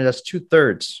percentage, that's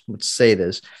 2/3. Let's say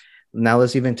this. Now,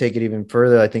 let's even take it even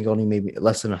further. I think only maybe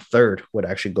less than a third would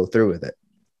actually go through with it,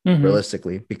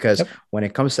 realistically, because when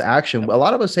it comes to action, a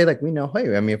lot of us say, like, we know,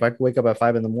 hey, I mean, if I wake up at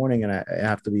 5 a.m. and I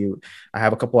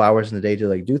have a couple hours in the day to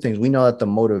like do things, we know that the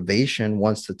motivation,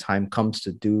 once the time comes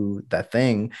to do that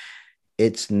thing,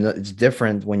 it's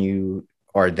different when you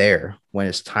are there. When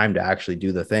it's time to actually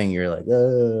do the thing, you're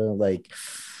like,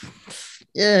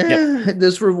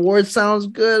 this reward sounds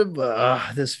good,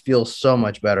 but this feels so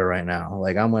much better right now.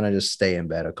 Like, I'm gonna just stay in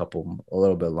bed a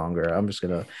little bit longer. I'm just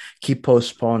gonna keep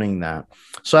postponing that.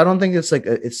 So I don't think it's like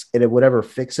it would ever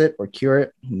fix it or cure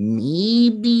it.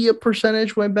 Maybe a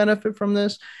percentage might benefit from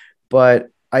this, but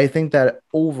I think that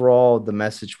overall the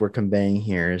message we're conveying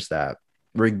here is that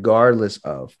regardless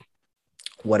of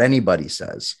what anybody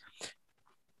says,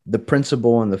 the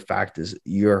principle and the fact is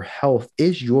your health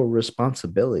is your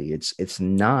responsibility. It's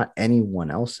not anyone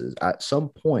else's. At some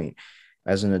point,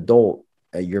 as an adult,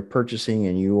 you're purchasing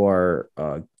and you are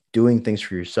doing things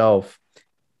for yourself.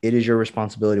 It is your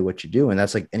responsibility what you do, and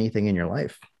that's like anything in your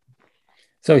life.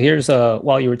 So here's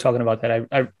while you were talking about that,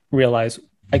 I realized,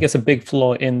 I guess, a big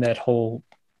flaw in that whole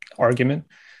argument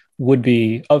would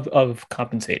be of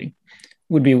compensating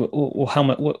would be, well, how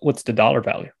much? What's the dollar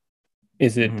value?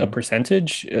 Is it a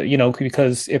percentage?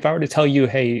 Because if I were to tell you,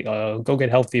 hey, go get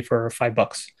healthy for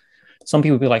 $5, some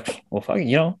people would be like, well, fuck,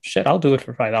 shit, I'll do it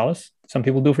for $5. Some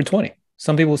people do it for 20.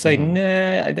 Some people say,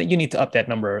 nah, you need to up that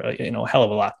number, a hell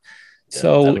of a lot. Yeah,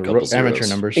 so amateur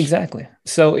numbers. Exactly.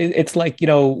 So it's like,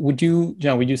 would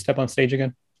you step on stage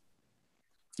again?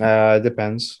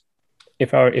 Depends. If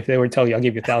they were to tell you, I'll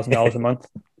give you $1,000 a month.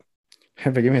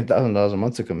 If they give me $1,000 a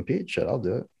month to compete, shit, I'll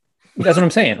do it. That's what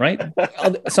I'm saying, right?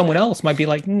 Someone else might be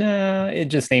like, nah, it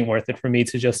just ain't worth it for me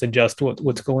to just adjust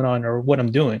what's going on or what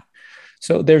I'm doing.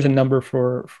 So there's a number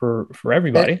for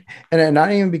everybody. And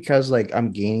not even because like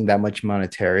I'm gaining that much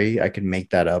monetary, I can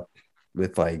make that up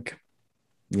with like,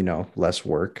 less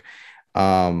work. But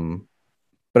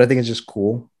I think it's just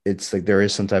cool. it's like there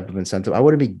is some type of incentive. I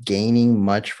wouldn't be gaining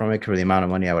much from it for the amount of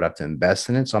money I would have to invest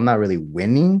in it. So I'm not really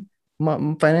winning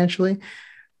financially,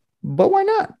 but why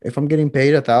not? If I'm getting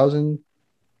paid 1,000,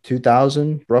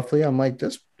 2,000 roughly, I'm like,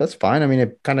 that's fine. I mean,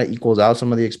 it kind of equals out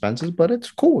some of the expenses, but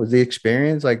it's cool. It's the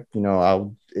experience. Like,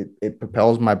 it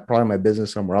propels probably my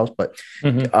business somewhere else, but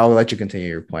I'll let you continue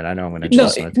your point. I know I'm going to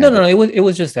just no. It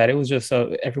was just that. It was just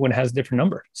everyone has a different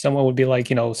number. Someone would be like,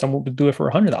 someone would do it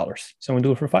for $100. Someone would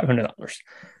do it for $500.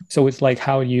 So it's like,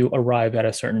 how you arrive at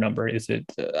a certain number. Is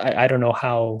it, I don't know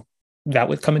how that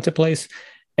would come into place.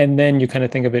 And then you kind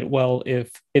of think of it, well, if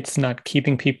it's not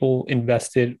keeping people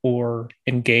invested or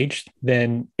engaged,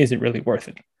 then is it really worth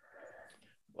it?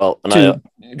 Well, go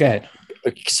ahead.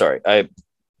 Sorry. I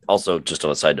also, just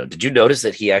on a side note, did you notice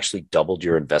that he actually doubled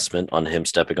your investment on him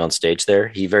stepping on stage there?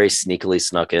 He very sneakily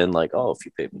snuck in like, oh, if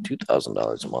you paid me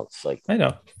 $2,000 a month, like I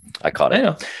know. I caught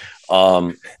it. I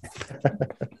know.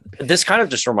 This kind of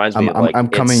just reminds me of like I'm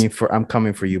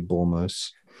coming for you, Bull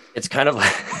Moose. It's kind of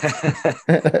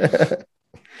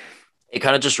it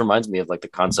kind of just reminds me of like the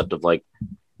concept of like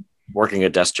working a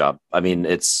desk job. I mean,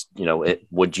 it's,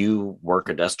 would you work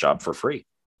a desk job for free?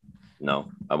 No,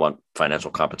 I want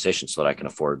financial compensation so that I can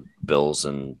afford bills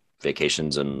and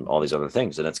vacations and all these other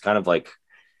things. And it's kind of like,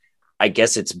 I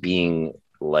guess it's being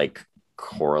like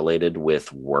correlated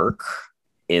with work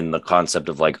in the concept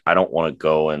of like, I don't want to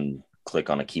go and click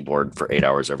on a keyboard for 8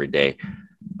 hours every day.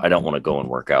 I don't want to go and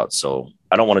work out. So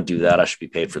I don't want to do that. I should be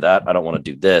paid for that. I don't want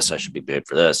to do this. I should be paid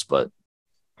for this. But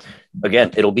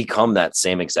again, it'll become that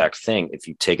same exact thing if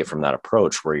you take it from that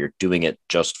approach where you're doing it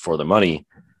just for the money.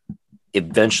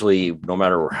 Eventually, no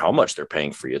matter how much they're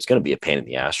paying for you, it's going to be a pain in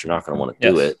the ass. You're not going to want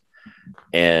to do it.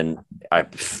 And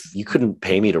you couldn't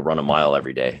pay me to run a mile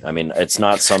every day. I mean, it's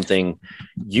not something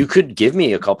you could give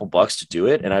me a couple bucks to do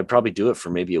it. And I'd probably do it for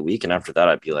maybe a week. And after that,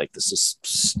 I'd be like, this is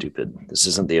stupid. This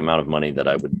isn't the amount of money that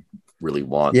I would really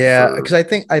want. Yeah. Cause I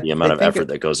think the amount of effort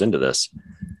that goes into this.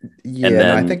 Yeah. And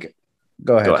then, I think,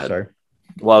 go ahead. Sorry.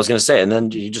 Well, I was going to say, and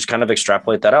then you just kind of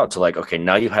extrapolate that out to like, okay,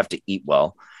 now you have to eat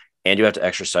well and you have to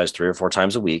exercise 3 or 4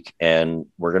 times a week. And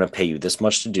we're going to pay you this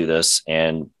much to do this.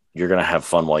 And you're going to have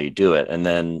fun while you do it. And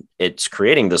then it's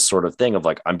creating this sort of thing of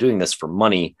like, I'm doing this for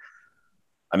money.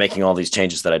 I'm making all these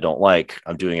changes that I don't like.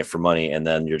 I'm doing it for money. And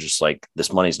then you're just like,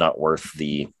 this money's not worth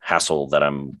the hassle that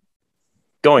I'm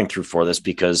going through for this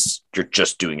because you're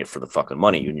just doing it for the fucking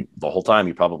money. The whole time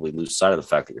you probably lose sight of the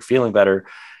fact that you're feeling better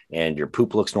and your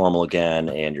poop looks normal again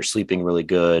and you're sleeping really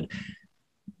good.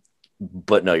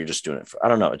 But no, you're just doing it for, I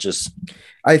don't know. It just,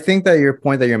 I think that your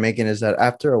point that you're making is that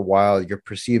after a while, your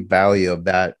perceived value of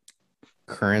that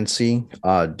currency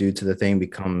due to the thing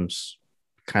becomes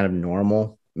kind of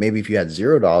normal. Maybe if you had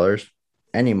 $0,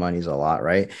 any money's a lot,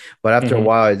 right? But after a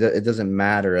while, it doesn't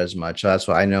matter as much. So that's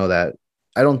why I know that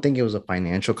I don't think it was a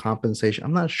financial compensation.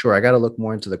 I'm not sure. I got to look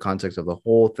more into the context of the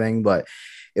whole thing, but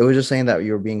it was just saying that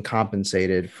you were being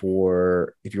compensated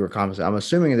for, if you were compensated. I'm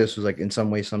assuming this was like in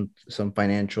some way, some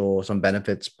financial, some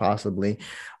benefits possibly.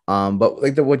 But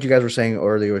like what you guys were saying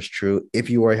earlier was true. If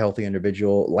you are a healthy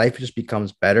individual, life just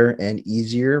becomes better and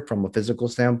easier from a physical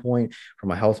standpoint,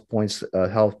 from a health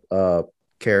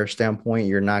care standpoint.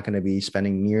 You're not going to be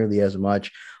spending nearly as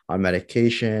much on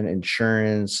medication,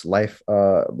 insurance, life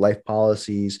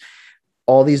policies,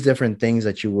 all these different things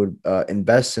that you would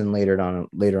invest in later on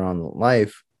in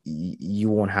life. You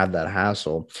won't have that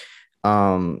hassle.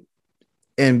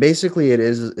 And basically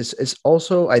it's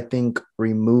also, I think,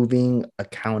 removing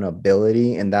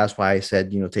accountability. And that's why I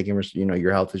said, taking,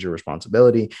 your health is your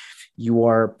responsibility. You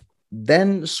are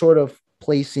then sort of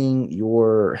placing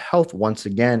your health once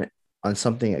again on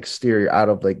something exterior out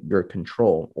of like your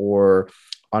control, or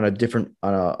on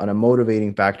a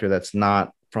motivating factor that's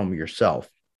not from yourself.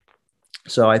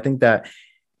 So I think that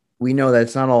we know that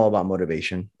it's not all about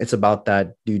motivation. It's about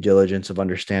that due diligence of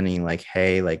understanding like,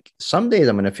 hey, like some days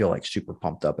I'm going to feel like super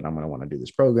pumped up and I'm going to want to do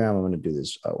this program. I'm going to do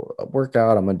this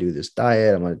workout. I'm going to do this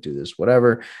diet. I'm going to do this,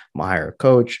 whatever. I'm going to hire a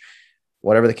coach,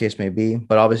 whatever the case may be.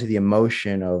 But obviously the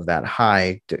emotion of that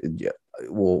high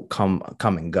will come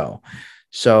and go.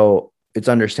 So it's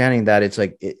understanding that it's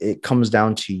like, it comes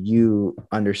down to you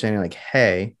understanding like,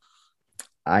 hey,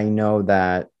 I know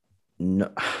that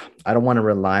I don't want to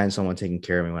rely on someone taking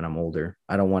care of me when I'm older.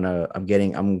 I don't want to, I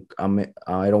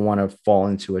don't want to fall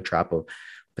into a trap of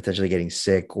potentially getting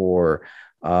sick or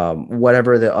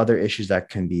whatever the other issues that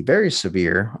can be very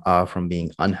severe from being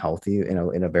unhealthy,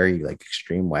 in a very like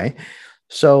extreme way.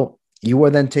 So you are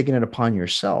then taking it upon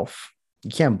yourself.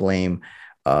 You can't blame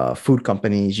food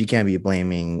companies. You can't be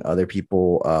blaming other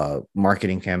people,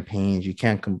 marketing campaigns. You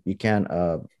can't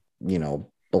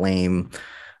blame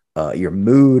your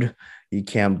mood. You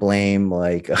can't blame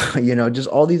like, just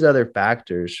all these other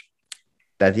factors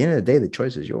that at the end of the day, the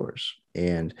choice is yours.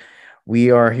 And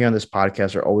we are here on this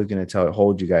podcast are always going to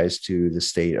hold you guys to the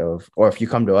state of, or if you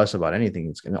come to us about anything,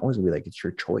 it's going to always be like, it's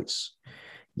your choice.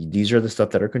 These are the stuff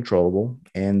that are controllable.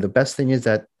 And the best thing is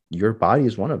that your body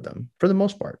is one of them for the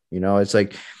most part. It's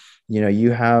like,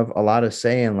 you have a lot of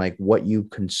say in like what you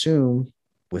consume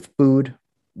with food,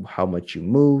 how much you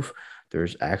move.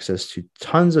 There's access to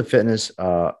tons of fitness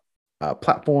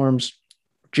platforms,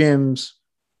 gyms,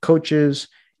 coaches,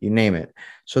 you name it.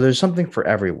 So there's something for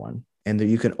everyone, and that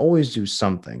you can always do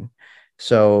something.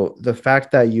 So the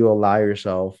fact that you allow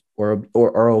yourself or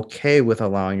are okay with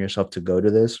allowing yourself to go to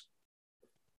this,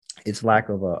 it's lack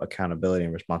of accountability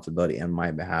and responsibility on my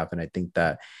behalf. And I think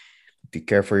that if you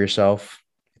care for yourself,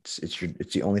 it's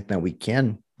the only thing that we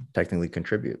can technically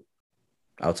contribute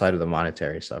outside of the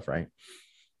monetary stuff, right?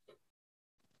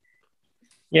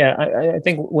 Yeah, I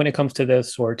think when it comes to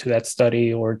this or to that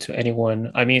study or to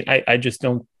anyone, I mean, I just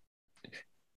don't.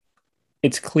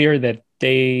 It's clear that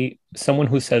someone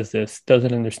who says this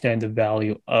doesn't understand the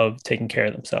value of taking care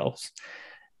of themselves.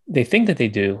 They think that they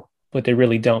do, but they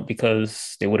really don't,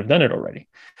 because they would have done it already.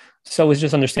 So it's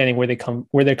just understanding where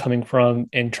they're coming from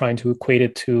and trying to equate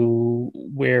it to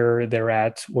where they're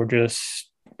at, or just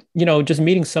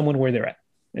meeting someone where they're at,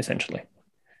 essentially.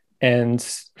 And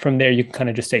from there, you can kind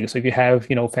of just take it. So if you have,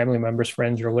 family members,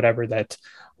 friends, or whatever that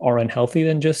are unhealthy,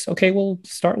 then just, okay, well,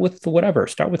 start with whatever,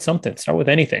 start with something, start with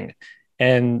anything,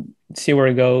 and see where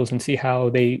it goes, and see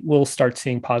how they will start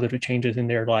seeing positive changes in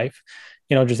their life.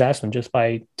 Just ask them, just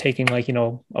by taking like,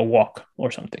 a walk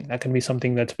or something. That can be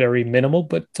something that's very minimal,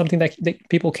 but something that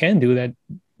people can do that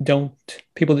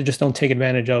people that just don't take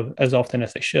advantage of as often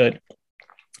as they should.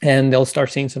 And they'll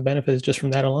start seeing some benefits just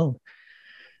from that alone.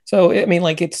 So, I mean,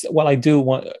 like, while I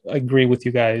do agree with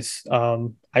you guys,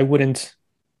 I wouldn't,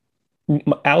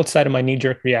 outside of my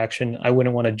knee-jerk reaction, I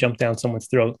wouldn't want to jump down someone's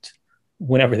throat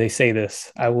whenever they say this.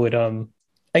 I would,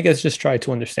 I guess, just try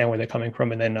to understand where they're coming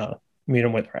from, and then meet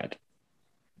them where they're at.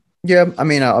 Yeah, I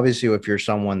mean, obviously, if you're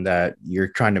someone that you're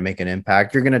trying to make an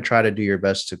impact, you're going to try to do your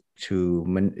best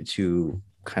to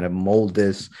kind of mold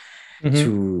this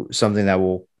to something that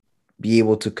will be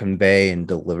able to convey and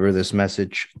deliver this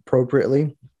message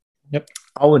appropriately. Yep.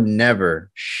 I would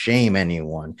never shame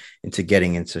anyone into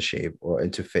getting into shape or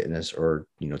into fitness, or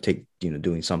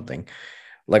doing something.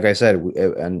 Like I said,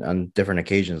 on different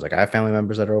occasions, like I have family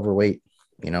members that are overweight,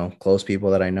 close people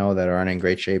that I know that aren't in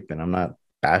great shape, and I'm not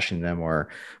bashing them or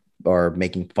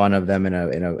making fun of them in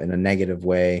a negative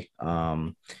way,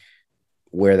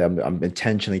 where I'm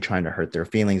intentionally trying to hurt their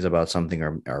feelings about something,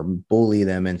 or bully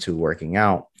them into working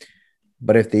out.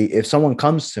 But if someone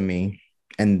comes to me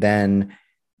and then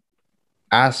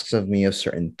asks of me of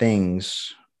certain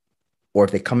things, or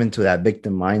if they come into that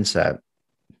victim mindset,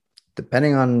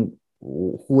 depending on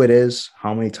who it is,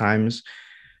 how many times,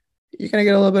 you're going to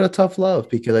get a little bit of tough love,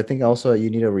 because I think also you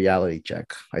need a reality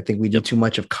check. I think we do too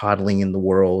much of coddling in the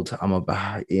world.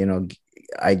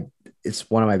 It's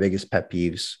one of my biggest pet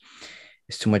peeves.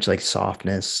 It's too much like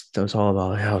softness. It's all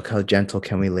about how gentle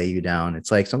can we lay you down.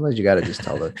 It's like, sometimes you got to just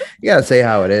you got to say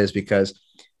how it is, because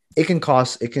it can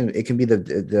be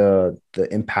the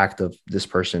impact of this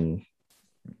person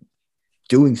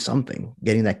doing something,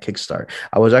 getting that kickstart.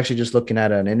 I was actually just looking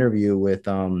at an interview with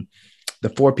the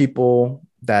 4 people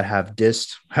that have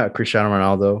dissed Cristiano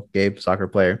Ronaldo, Gabe, soccer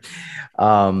player,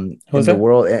 in the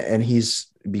world, and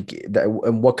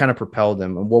and what kind of propelled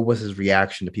him, and what was his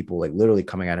reaction to people like literally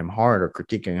coming at him hard or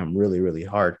critiquing him really, really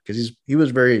hard, because he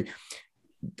was very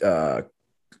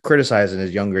criticized in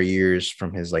his younger years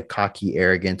from his like cocky,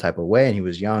 arrogant type of way, and he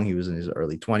was young, he was in his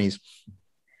early 20s.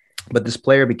 But this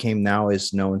player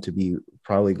is known to be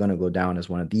probably going to go down as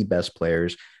one of the best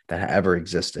players that ever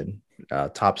existed,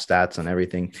 top stats and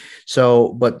everything. So,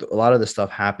 but a lot of the stuff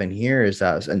happened here is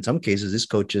that in some cases, this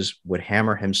coaches would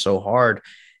hammer him so hard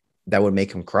that would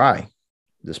make him cry.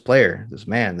 This player, this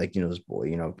man, like, this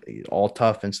boy, all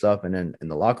tough and stuff. And then in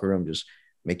the locker room, just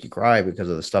make you cry because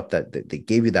of the stuff that they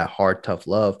gave you, that hard, tough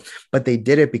love. But they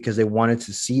did it because they wanted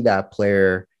to see that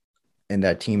player and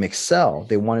that team excel.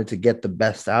 They wanted to get the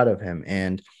best out of him.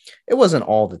 And it wasn't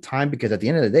all the time, because at the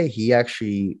end of the day, he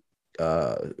actually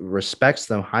respects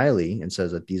them highly and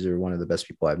says that these are one of the best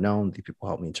people I've known. These people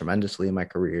helped me tremendously in my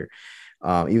career.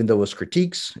 Even though it was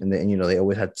critiques and they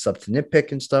always had stuff to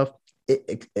nitpick and stuff.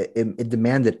 It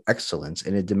demanded excellence,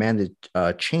 and it demanded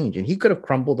change. And he could have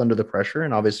crumbled under the pressure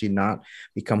and obviously not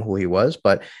become who he was,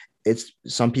 but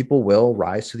some people will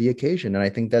rise to the occasion. And I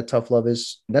think that tough love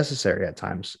is necessary at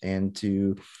times, and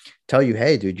to tell you,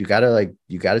 hey, dude, you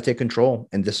gotta take control,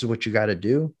 and this is what you got to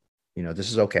do.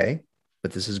 This is okay,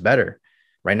 but this is better.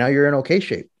 Right now, you're in okay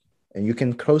shape, and you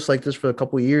can coast like this for a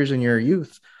couple of years in your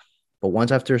youth. But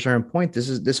once after a certain point,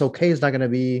 this okay is not going to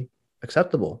be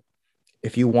acceptable.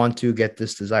 If you want to get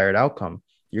this desired outcome,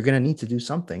 you're going to need to do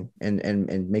something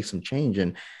and make some change.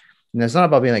 And it's not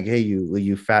about being like, hey,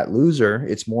 you fat loser.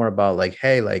 It's more about like,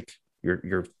 hey, like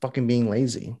you're fucking being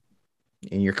lazy,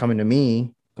 and you're coming to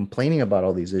me complaining about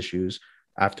all these issues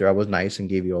after I was nice and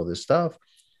gave you all this stuff.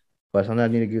 But sometimes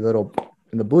I need to give you a little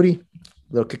in the booty,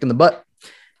 a little kick in the butt,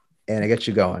 and it gets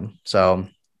you going. So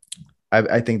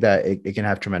I think that it can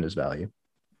have tremendous value.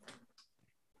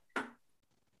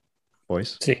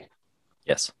 Boys? See.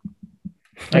 Yes.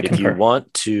 If you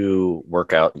want to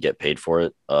work out and get paid for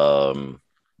it,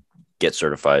 get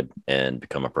certified and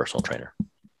become a personal trainer.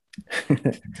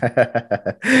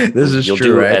 You'll true,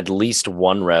 do right? At least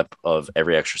one rep of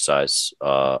every exercise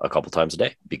a couple times a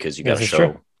day, because you got to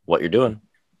show what you're doing.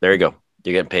 There you go.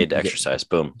 You're getting paid to exercise.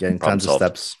 Boom. Getting tons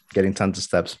of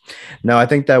steps. No, I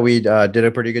think that we did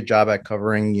a pretty good job at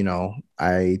covering,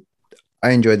 I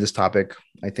enjoyed this topic.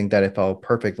 I think that it fell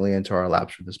perfectly into our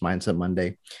laps for this Mindset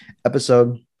Monday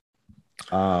episode.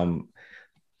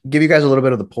 Give you guys a little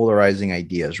bit of the polarizing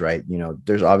ideas, right?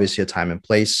 There's obviously a time and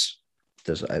place.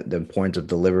 There's the importance of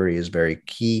delivery is very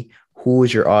key. Who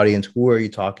is your audience? Who are you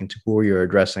talking to? Who are you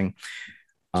addressing?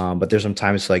 But there's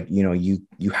sometimes like, you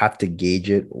have to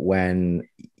gauge it when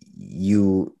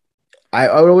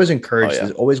I would always encourage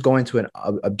this, always go into an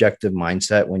objective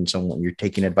mindset when you're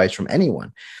taking advice from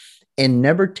anyone, and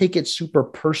never take it super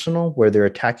personal where they're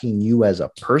attacking you as a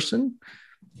person.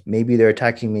 Maybe they're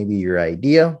attacking your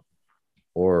idea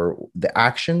or the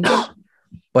actions,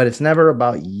 but it's never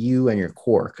about you and your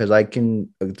core. Cause I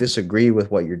can disagree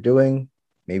with what you're doing,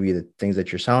 maybe the things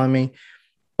that you're telling me,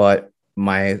 but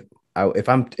if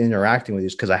I'm interacting with you,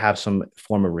 it's because I have some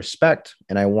form of respect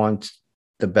and I want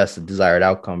the best desired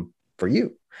outcome for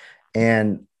you.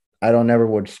 And I don't ever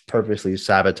would purposely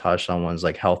sabotage someone's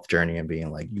like health journey and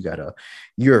being like,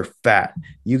 you're fat.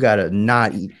 You got to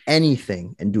not eat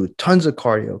anything and do tons of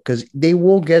cardio, because they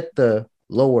will get the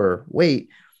lower weight,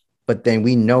 but then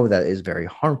we know that is very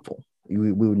harmful.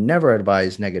 We would never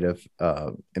advise negative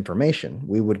information.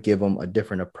 We would give them a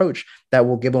different approach that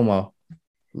will give them a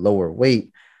lower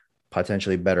weight,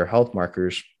 potentially better health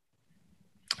markers.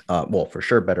 Well, for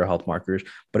sure, better health markers,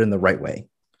 but in the right way.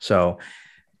 So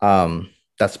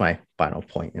that's my final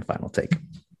point and final take.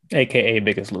 AKA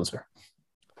Biggest Loser.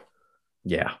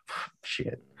 Yeah.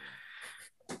 Shit.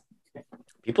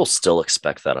 People still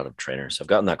expect that out of trainers. I've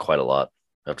gotten that quite a lot.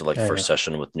 After first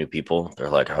session with new people, they're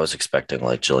like, I was expecting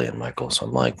like Jillian Michaels. So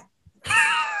I'm like,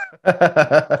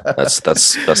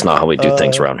 that's not how we do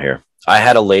things around here. I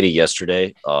had a lady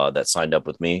yesterday that signed up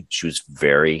with me. She was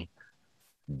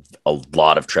a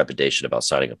lot of trepidation about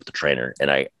signing up with the trainer.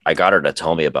 And I got her to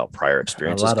tell me about prior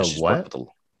experiences. A lot of what?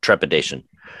 Trepidation.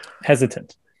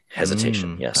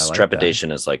 Hesitation. Yes. Like trepidation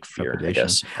that. Is like fear, I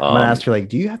guess. I'm going to ask her,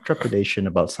 do you have trepidation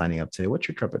about signing up today? What's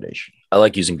your trepidation? I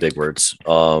like using big words.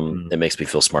 It makes me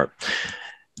feel smart.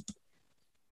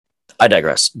 I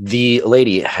digress. The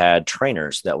lady had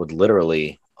trainers that would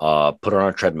literally put her on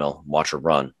a treadmill, watch her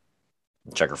run,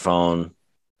 check her phone,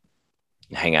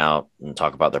 hang out and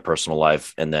talk about their personal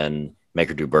life, and then make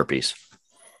her do burpees.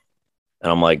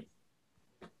 And I'm like,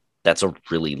 that's a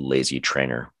really lazy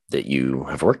trainer that you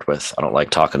have worked with. I don't like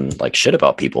talking like shit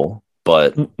about people,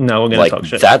 but no, we're gonna talk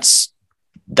shit. That's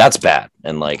bad.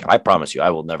 And like, I promise you, I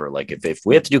will never if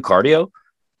we have to do cardio,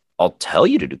 I'll tell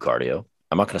you to do cardio.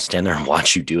 I'm not going to stand there and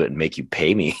watch you do it and make you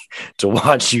pay me to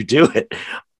watch you do it.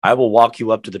 I will walk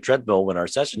you up to the treadmill when our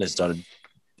session is done and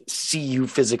see you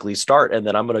physically start. And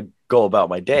then I'm going to go about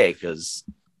my day because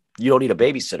you don't need a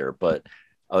babysitter. But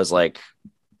I was like,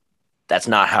 that's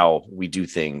not how we do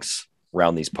things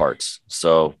around these parts.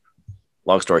 So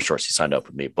long story short, she signed up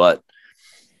with me, but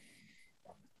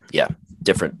yeah,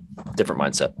 different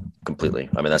mindset completely.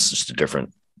 I mean, that's just a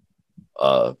different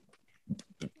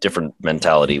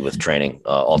mentality with training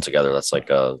altogether. That's like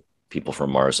people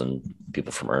from Mars and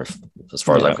people from Earth, as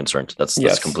far as I'm concerned. That's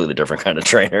a completely different kind of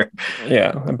trainer.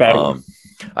 Yeah.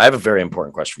 I have a very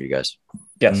important question for you guys.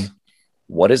 Yes.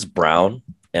 What is brown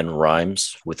and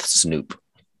rhymes with Snoop?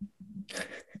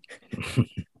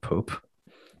 Poop.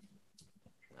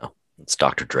 No, it's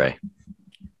Dr. Dre.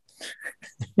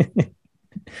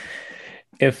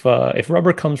 If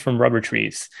rubber comes from rubber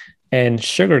trees and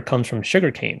sugar comes from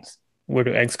sugar canes, where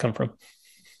do eggs come from?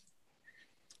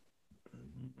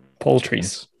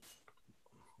 Poultries.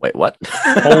 Wait, what?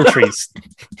 Poultries.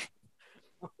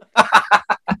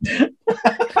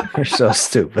 You're so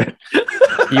stupid.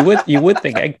 You would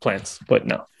think eggplants, but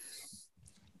no.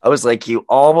 I was like, you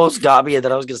almost got me, and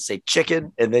then I was going to say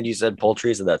chicken, and then you said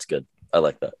poultries, and that's good. I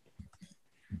like that.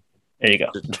 There you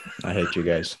go. I hate you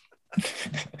guys.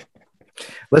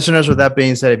 Listeners, with that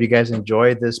being said, if you guys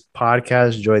enjoyed this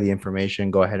podcast, enjoy the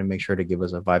information, go ahead and make sure to give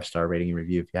us a 5-star rating and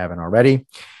review if you haven't already.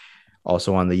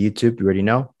 Also on the YouTube, you already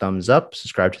know, thumbs up,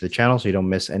 subscribe to the channel so you don't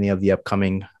miss any of the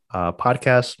upcoming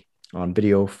podcasts on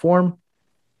video form.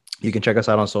 You can check us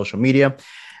out on social media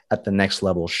at The Next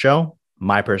Level Show.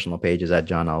 My personal page is at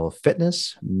John Olive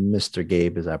Fitness. Mr.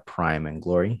 Gabe is at Prime and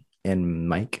Glory. And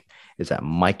Mike is at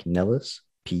Mike Nillis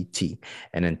PT.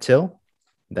 And until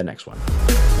the next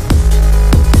one.